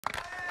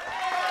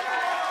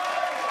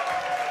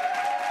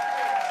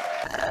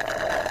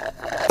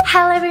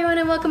Hello everyone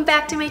and welcome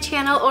back to my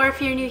channel, or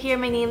if you're new here,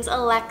 my name's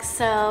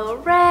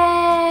Alexarayeco.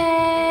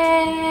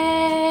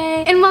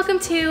 And welcome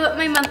to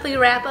my monthly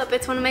wrap-up.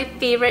 It's one of my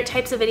favorite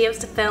types of videos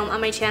to film on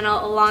my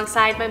channel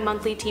alongside my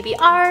monthly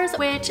TBRs,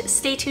 which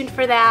stay tuned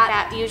for that.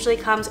 That usually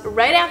comes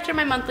right after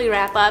my monthly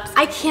wrap-ups.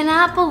 I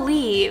cannot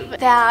believe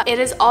that it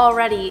is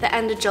already the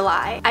end of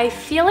July. I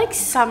feel like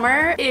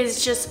summer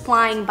is just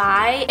flying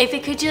by. If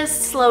it could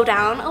just slow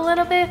down a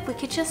little bit, if we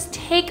could just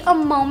take a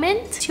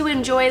moment to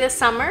enjoy the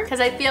summer,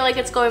 because I feel like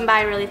it's going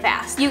by really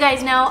fast. You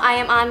guys know I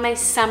am on my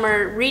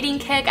summer reading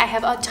kick. I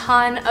have a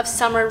ton of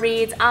summer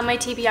reads on my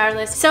TBR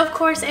list. So of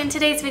course in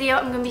today's video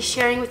I'm going to be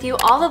sharing with you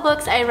all the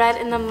books I read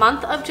in the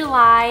month of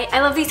July. I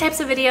love these types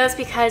of videos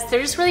because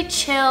they're just really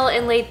chill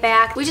and laid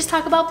back. We just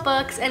talk about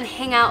books and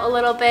hang out a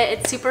little bit.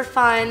 It's super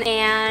fun,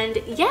 and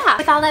yeah.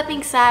 With all that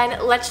being said,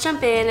 let's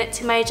jump in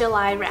to my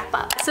July wrap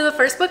up. So the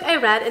first book I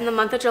read in the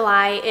month of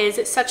July is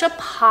such a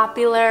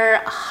popular,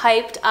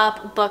 hyped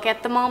up book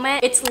at the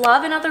moment. It's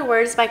Love in Other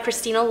Words by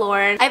Christina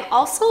Lauren. I've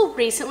also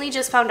recently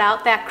just found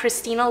out that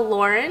Christina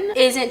Lauren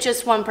isn't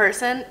just one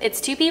person,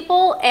 it's two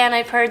people, and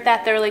I've heard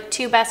that they're like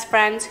two best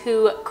friends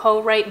who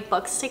co-write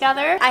books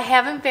together. I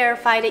haven't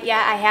verified it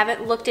yet, I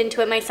haven't looked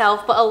into it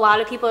myself, but a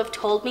lot of people have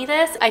told me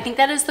this. I think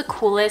that is the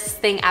coolest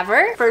thing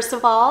ever. First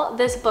of all,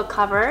 this book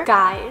cover.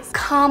 Guys,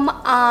 come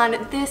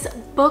on, this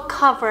book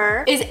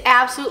cover is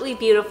absolutely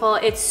beautiful.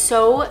 It's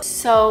so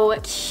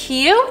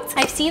cute.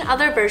 I've seen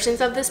other versions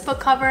of this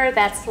book cover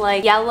that's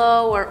like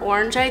yellow or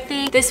orange, I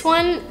think.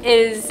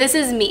 This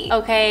is me,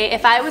 okay?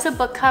 If I was a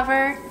book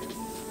cover,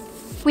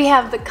 we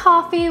have the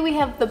coffee, we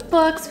have the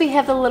books, we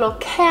have the little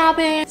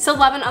cabin. So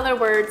Love in Other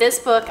Words, this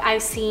book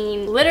I've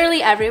seen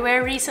literally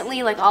everywhere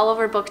recently, like all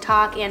over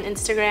BookTok and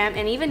Instagram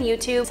and even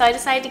YouTube. So I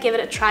decided to give it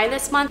a try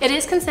this month. It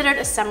is considered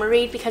a summer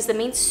read because the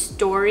main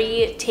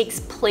story takes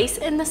place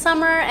in the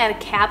summer at a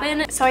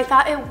cabin. So I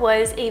thought it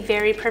was a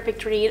very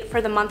perfect read for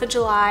the month of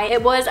July.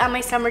 It was on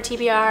my summer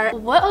TBR.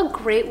 What a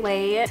great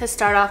way to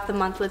start off the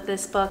month with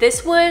this book.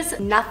 This was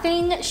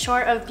nothing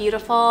short of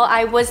beautiful.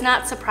 I was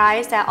not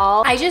surprised at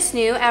all. I just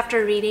knew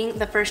after reading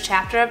the first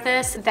chapter of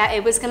this that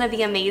it was gonna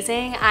be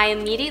amazing. I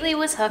immediately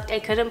was hooked. I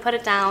couldn't put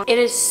it down. It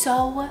is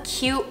so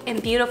cute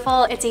and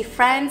beautiful. It's a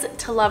friends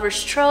to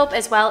lovers trope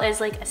as well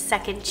as like a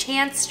second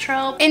chance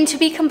trope. And to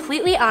be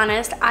completely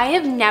honest, I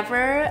have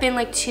never been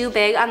like too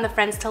big on the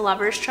friends to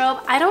lovers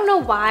trope. I don't know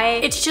why.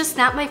 It's just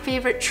not my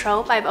favorite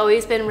trope. I've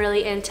always been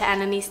really into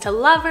enemies to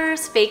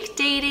lovers, fake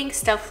dating,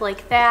 stuff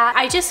like that.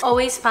 I just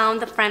always found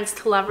the friends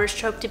to lovers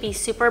trope to be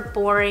super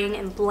boring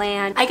and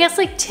bland. I guess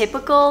like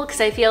typical, because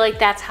I feel like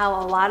that's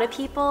how a lot of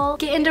people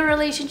get into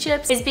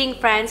relationships, is being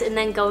friends and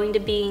then going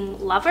to being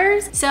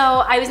lovers. So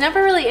I was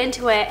never really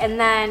into it, and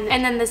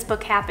then this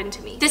book happened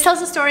to me. This tells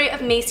the story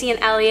of Macy and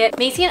Elliot.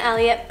 Macy and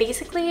Elliot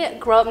basically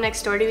grow up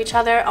next door to each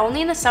other.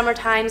 Only in the summer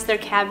times their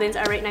cabins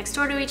are right next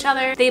door to each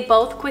other. They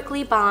both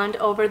quickly bond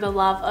over the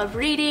love of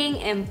reading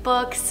and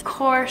books. Of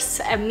course,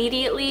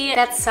 immediately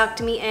that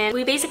sucked me in.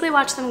 We basically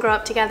watched them grow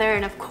up together,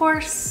 and of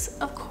course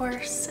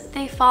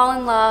they fall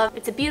in love.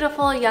 It's a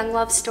beautiful young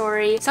love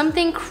story.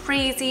 Something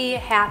crazy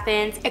happens.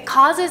 It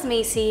causes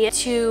Macy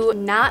to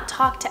not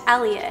talk to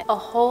Elliot. A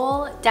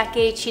whole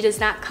decade she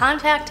does not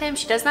contact him,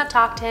 she does not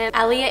talk to him.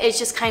 Elliot is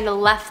just kind of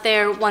left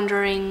there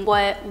wondering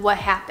what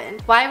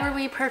happened. Why were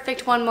we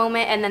perfect one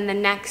moment and then the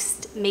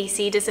next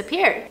Macy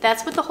disappeared?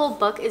 That's what the whole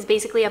book is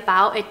basically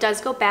about. It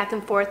does go back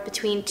and forth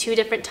between two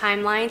different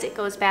timelines. It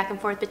goes back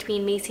and forth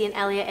between Macy and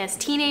Elliot as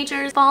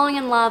teenagers, falling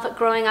in love,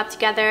 growing up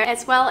together,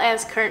 as well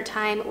as current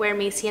time where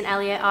Macy and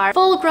Elliot are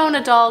full-grown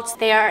adults.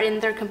 They are in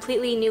their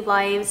completely new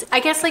lives. I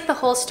guess like the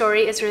whole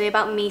story is really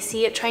about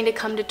Macy trying to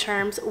come to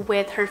terms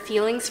with her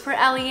feelings for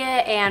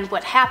Elliot and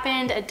what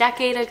happened a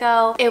decade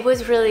ago. It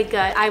was really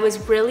good. I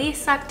was really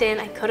sucked in.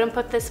 I couldn't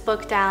put this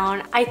book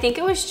down. I think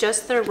it was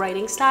just their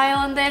writing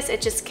style in this.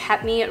 It just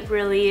kept me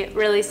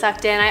really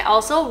sucked in. I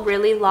also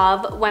really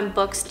love when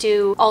books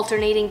do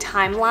alternating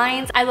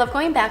timelines. I love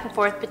going back and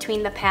forth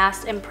between the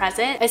past and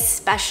present,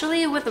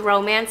 especially with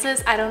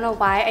romances. I don't know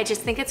why. I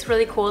just think it's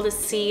really cool to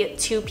see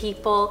two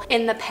people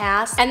in the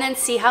past and then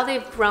see how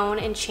they've grown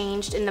and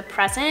changed in the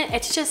present.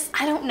 It's just,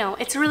 I don't know,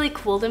 it's really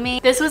cool to me.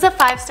 This was a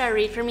 5-star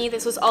read for me.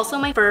 This was also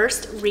my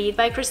first read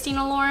by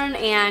Christina Lauren,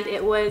 and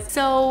it was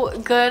so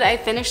good. I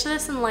finished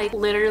this in like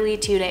literally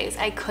 2 days.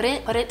 I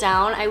couldn't put it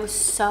down. I was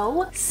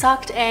so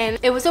sucked in.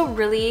 It was a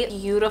really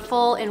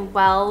beautiful and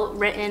well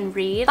written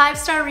read.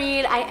 5-star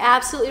read. I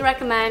absolutely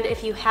recommend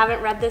if you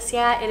haven't read this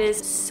yet. It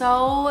is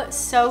so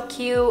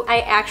cute.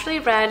 I actually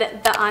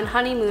read The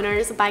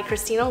Unhoneymooners by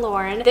Christina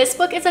Lauren. This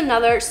book is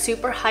another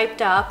super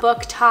hyped up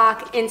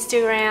BookTok,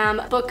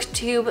 Instagram,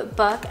 booktube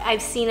book.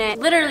 I've seen it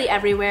literally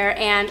everywhere,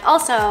 and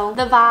also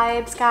the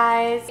vibes,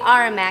 guys,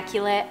 are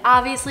immaculate.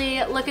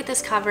 Obviously, look at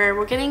this cover.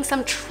 We're getting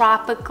some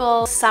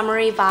tropical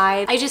summery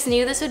vibe. I just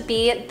knew this would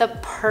be the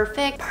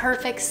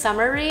perfect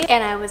summer read.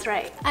 and I was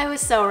right. I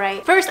was so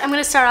right. First, I'm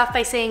gonna start off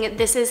by saying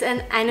this is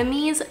an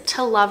enemies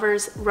to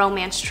lovers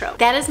romance trope.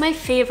 That is my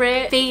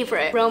favorite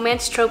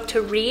romance trope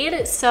to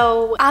read.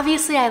 So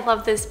obviously I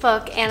love this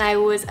book and I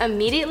was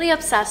immediately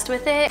obsessed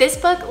with it. This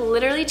book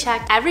literally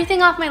checked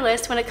everything off my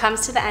list when it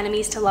comes to the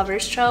enemies to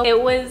lovers trope.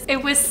 It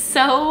was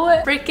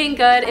so freaking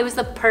good. It was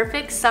the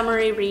perfect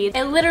summery read.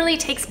 It literally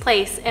takes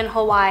place in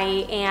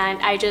Hawaii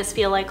and I just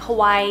feel like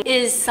Hawaii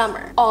is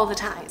summer all the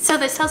time. So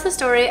this tells the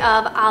story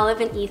of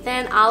Olive and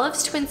Ethan.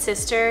 Olive's twin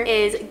sister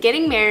is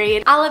getting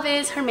married. Olive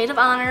is her maid of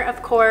honor,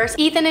 of course.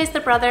 Ethan is the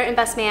brother and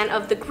best man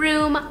of the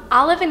groom.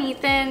 Olive and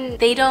Ethan,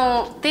 they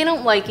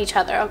don't like each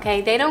other,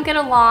 okay? They don't get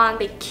along.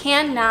 They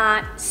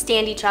cannot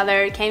stand each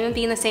other. Can't even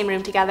be in the same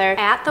room together.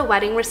 At the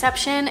wedding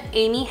reception,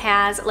 Amy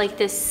has like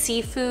this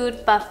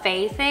seafood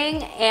buffet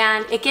thing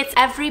and it gets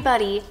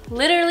everybody,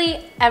 literally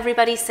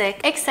everybody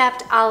sick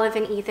except Olive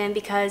and Ethan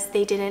because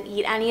they didn't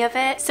eat any of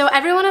it. So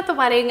everyone at the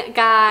wedding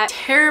got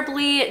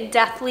terribly,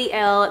 deathly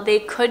ill. They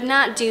could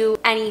not do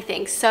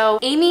anything. So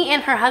Amy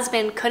and her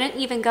husband couldn't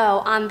even go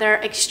on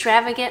their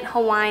extravagant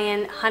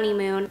Hawaiian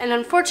honeymoon. And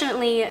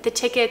unfortunately, the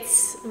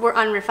tickets were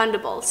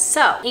unrefundable.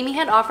 So Amy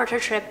had offered her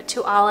trip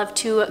to Olive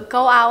to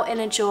go out and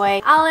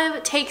enjoy.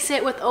 Olive takes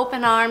it with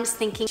open arms,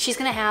 thinking she's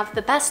gonna have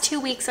the best 2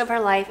 weeks of her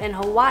life in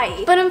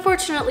Hawaii. But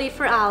unfortunately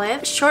for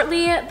Olive,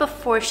 shortly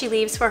before she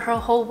leaves for her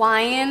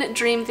Hawaiian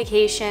dream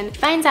vacation,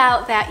 finds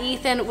out that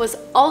Ethan was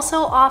also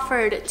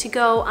offered to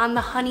go on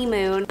the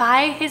honeymoon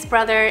by his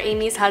brother,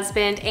 Amy's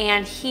husband,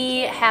 and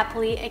he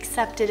happily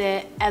accepted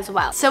it as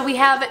well. So we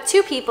have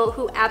two people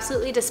who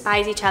absolutely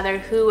despise each other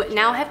who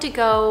now have to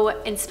go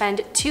and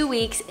spend 2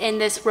 weeks in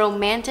this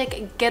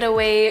romantic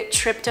getaway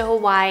trip to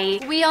Hawaii.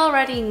 We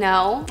already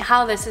know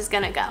how this is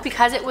gonna go.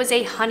 Because it was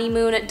a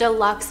honeymoon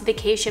deluxe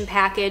vacation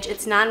package,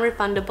 it's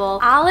non-refundable.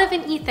 Olive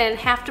and Ethan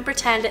have to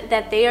pretend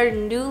that they are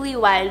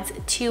newlyweds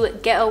to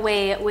get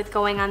away with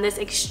going on this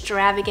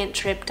extravagant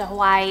trip to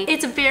Hawaii.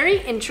 It's very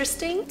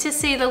interesting to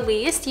say the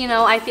least. You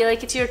know, I feel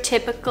like it's your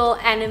typical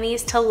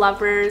enemies to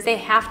lovers. They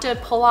have to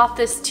pull off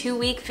this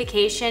 2-week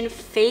vacation,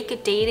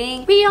 fake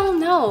dating. We all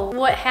know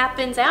what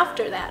happens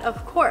after that,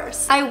 of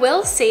course. I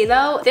will say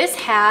though, this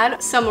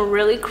had some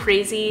really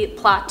crazy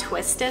plot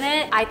twist in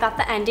it. I thought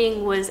the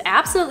ending was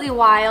absolutely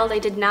wild. I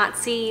did not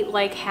see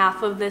like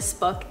half of this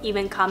book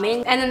even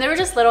coming. And then there were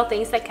just little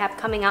things that kept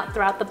coming out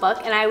throughout the book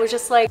and I was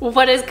just like,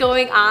 what is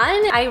going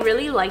on? I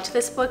really liked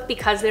this book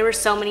because there were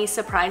so many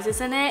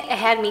surprises in it. It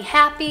had me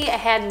happy, it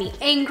had me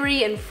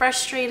angry and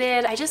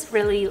frustrated. I just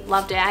really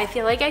loved it. I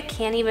feel like I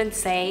can't even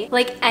say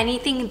like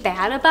anything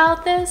bad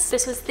about this.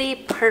 This was the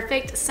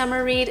perfect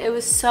summer read. It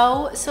was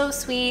so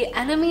sweet.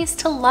 Enemies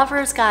to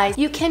lovers, guys.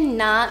 You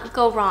cannot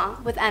go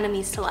wrong with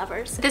enemies to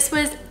lovers. This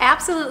was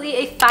absolutely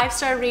a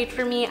 5-star read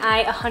for me.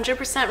 I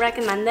 100%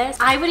 recommend this.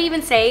 I would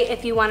even say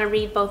if you want to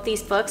read both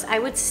these books, I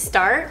would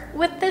start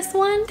with this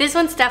one. This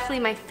one's definitely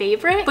my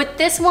favorite, but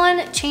this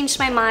one changed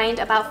my mind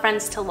about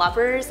friends to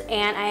lovers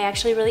and I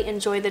actually really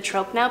enjoy the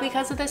trope now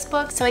because of this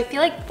book. So I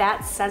feel like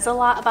that says a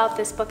lot about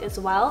this book as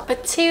well.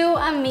 But 2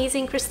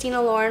 amazing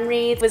Christina Lauren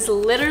reads. Was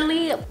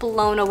literally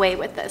blown away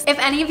with this. If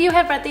any of you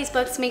have read these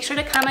books, make sure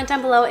to comment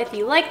down below if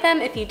you like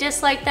them, if you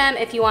dislike them,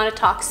 if you want to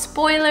talk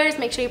spoilers,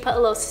 make sure you put a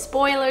little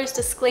spoilers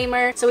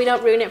disclaimer so we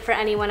don't ruin it for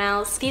anyone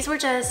else. These were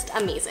just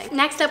amazing.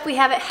 Next up we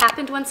have It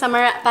Happened One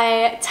Summer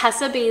by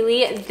Tessa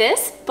Bailey.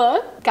 This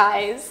book,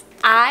 guys,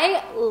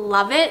 I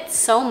love it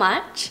so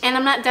much and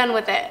I'm not done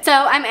with it. So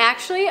I'm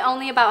actually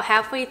only about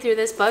halfway through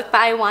this book,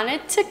 but I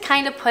wanted to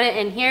kind of put it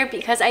in here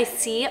because I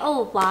see a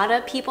lot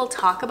of people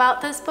talk about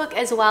this book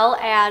as well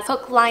as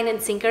Hook, Line,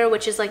 and Sinker,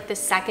 which is like the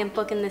second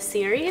book in the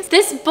series.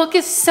 This book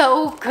is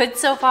so good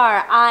so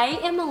far.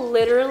 I am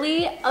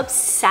literally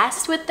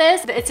obsessed with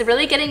this. It's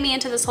really getting me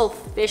into this whole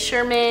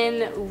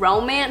fisherman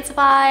romance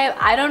vibe.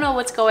 I don't know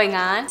what's going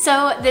on.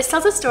 So this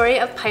tells a story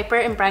of Piper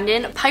and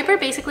Brendan. Piper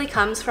basically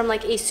comes from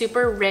like a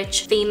super rich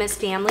famous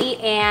family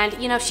and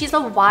you know she's a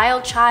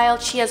wild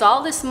child. She has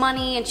all this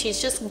money and she's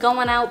just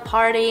going out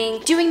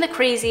partying, doing the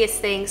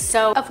craziest things.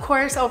 So of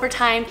course over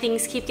time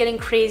things keep getting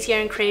crazier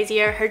and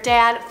crazier. Her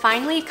dad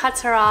finally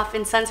cuts her off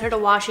and sends her to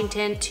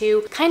Washington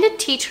to kind of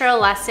teach her a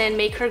lesson,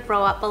 make her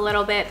grow up a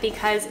little bit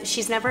because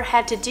she's never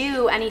had to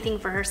do anything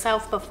for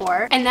herself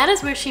before. And that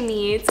is where she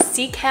meets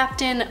Sea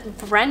Captain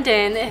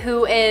Brendan,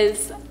 who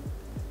is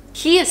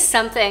He is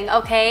something,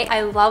 okay?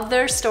 I love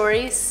their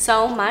story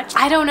so much.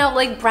 I don't know,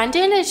 like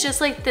Brendan is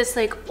just like this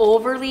like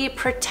overly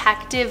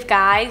protective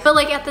guy, but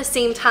like at the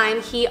same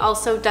time, he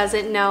also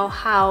doesn't know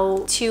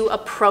how to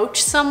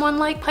approach someone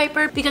like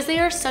Piper because they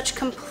are such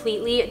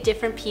completely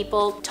different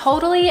people.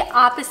 Totally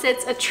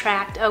opposites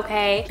attract,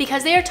 okay?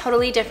 Because they are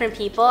totally different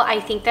people, I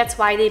think that's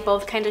why they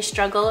both kind of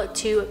struggle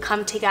to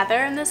come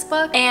together in this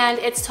book. And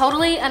it's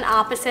totally an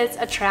opposites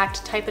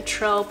attract type of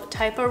trope,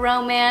 type of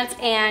romance,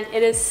 and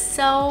it is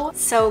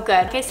so so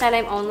good. Like I said,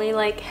 I'm only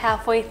like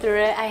halfway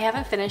through it. I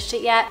haven't finished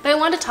it yet, but I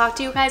wanted to talk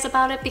to you guys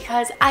about it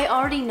because I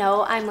already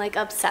know I'm like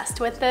obsessed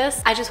with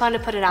this. I just wanted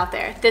to put it out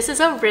there. This is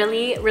a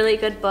really, really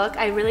good book.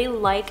 I really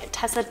like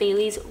Tessa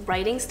Bailey's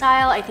writing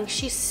style. I think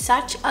she's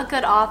such a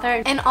good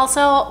author, and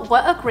also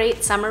what a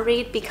great summer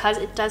read because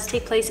it does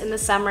take place in the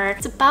summer.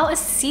 It's about a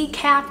sea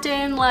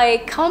captain.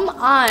 Like, come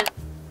on.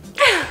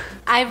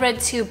 I read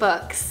 2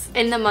 books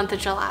in the month of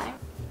July.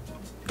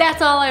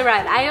 That's all I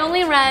read. I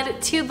only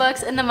read 2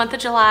 books in the month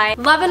of July.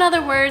 Love and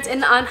Other Words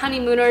and On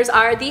Honeymooners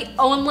are the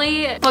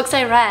only books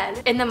I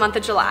read in the month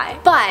of July.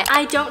 But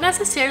I don't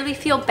necessarily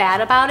feel bad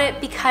about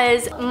it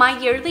because my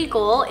yearly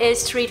goal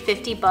is to read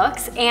 50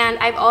 books and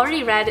I've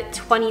already read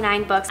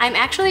 29 books. I'm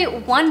actually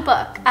 1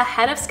 book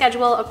ahead of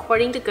schedule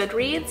according to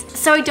Goodreads,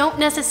 so I don't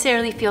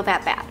necessarily feel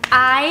that bad.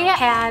 I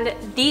had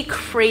the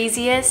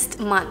craziest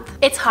month.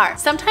 It's hard.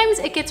 Sometimes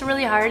it gets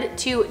really hard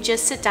to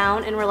just sit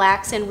down and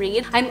relax and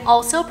read. I'm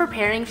also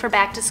preparing for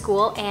back to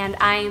school and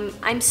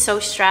I'm so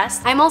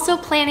stressed. I'm also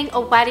planning a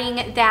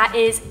wedding that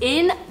is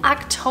in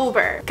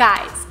October.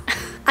 Guys,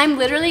 I'm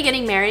literally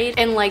getting married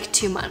in like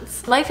 2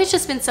 months. Life has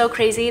just been so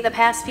crazy the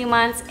past few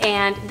months,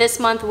 and this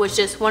month was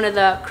just one of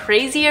the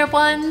crazier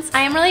ones.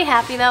 I am really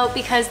happy though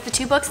because the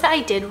 2 books that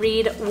I did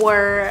read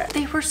were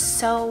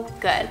so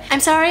good. I'm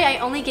sorry I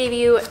only gave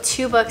you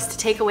 2 books to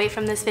take away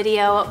from this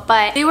video,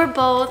 but they were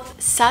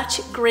both such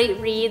great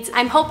reads.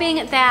 I'm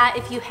hoping that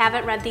if you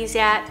haven't read these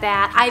yet,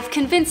 that I've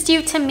convinced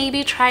you to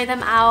maybe try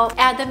them out,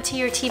 add them to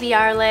your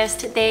TBR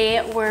list.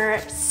 They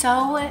were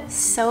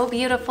so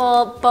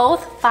beautiful.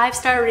 Both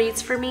 5-star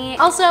reads for me.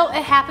 Also,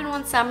 it happened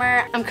one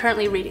summer. I'm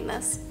currently reading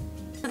this.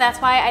 So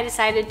that's why I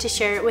decided to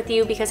share it with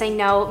you because I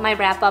know my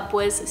wrap up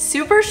was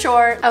super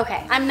short.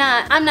 Okay, I'm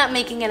not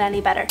making it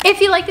any better.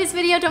 If you like this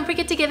video, don't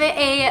forget to give it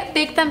a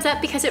big thumbs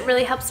up because it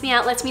really helps me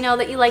out. Lets me know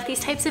that you like these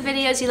types of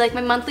videos. You like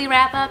my monthly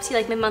wrap ups, you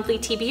like my monthly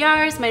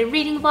TBRs, my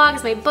reading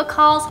vlogs, my book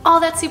hauls,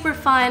 all that super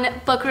fun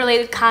book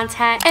related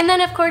content. And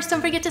then of course, don't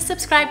forget to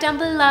subscribe down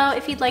below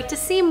if you'd like to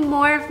see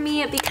more of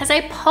me because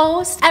I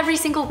post every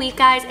single week,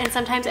 guys, and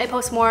sometimes I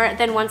post more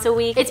than once a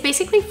week. It's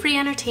basically free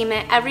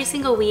entertainment every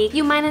single week.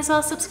 You might as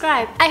well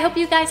subscribe. I hope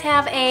you guys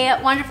have a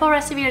wonderful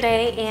rest of your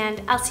day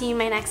and I'll see you in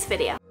my next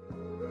video.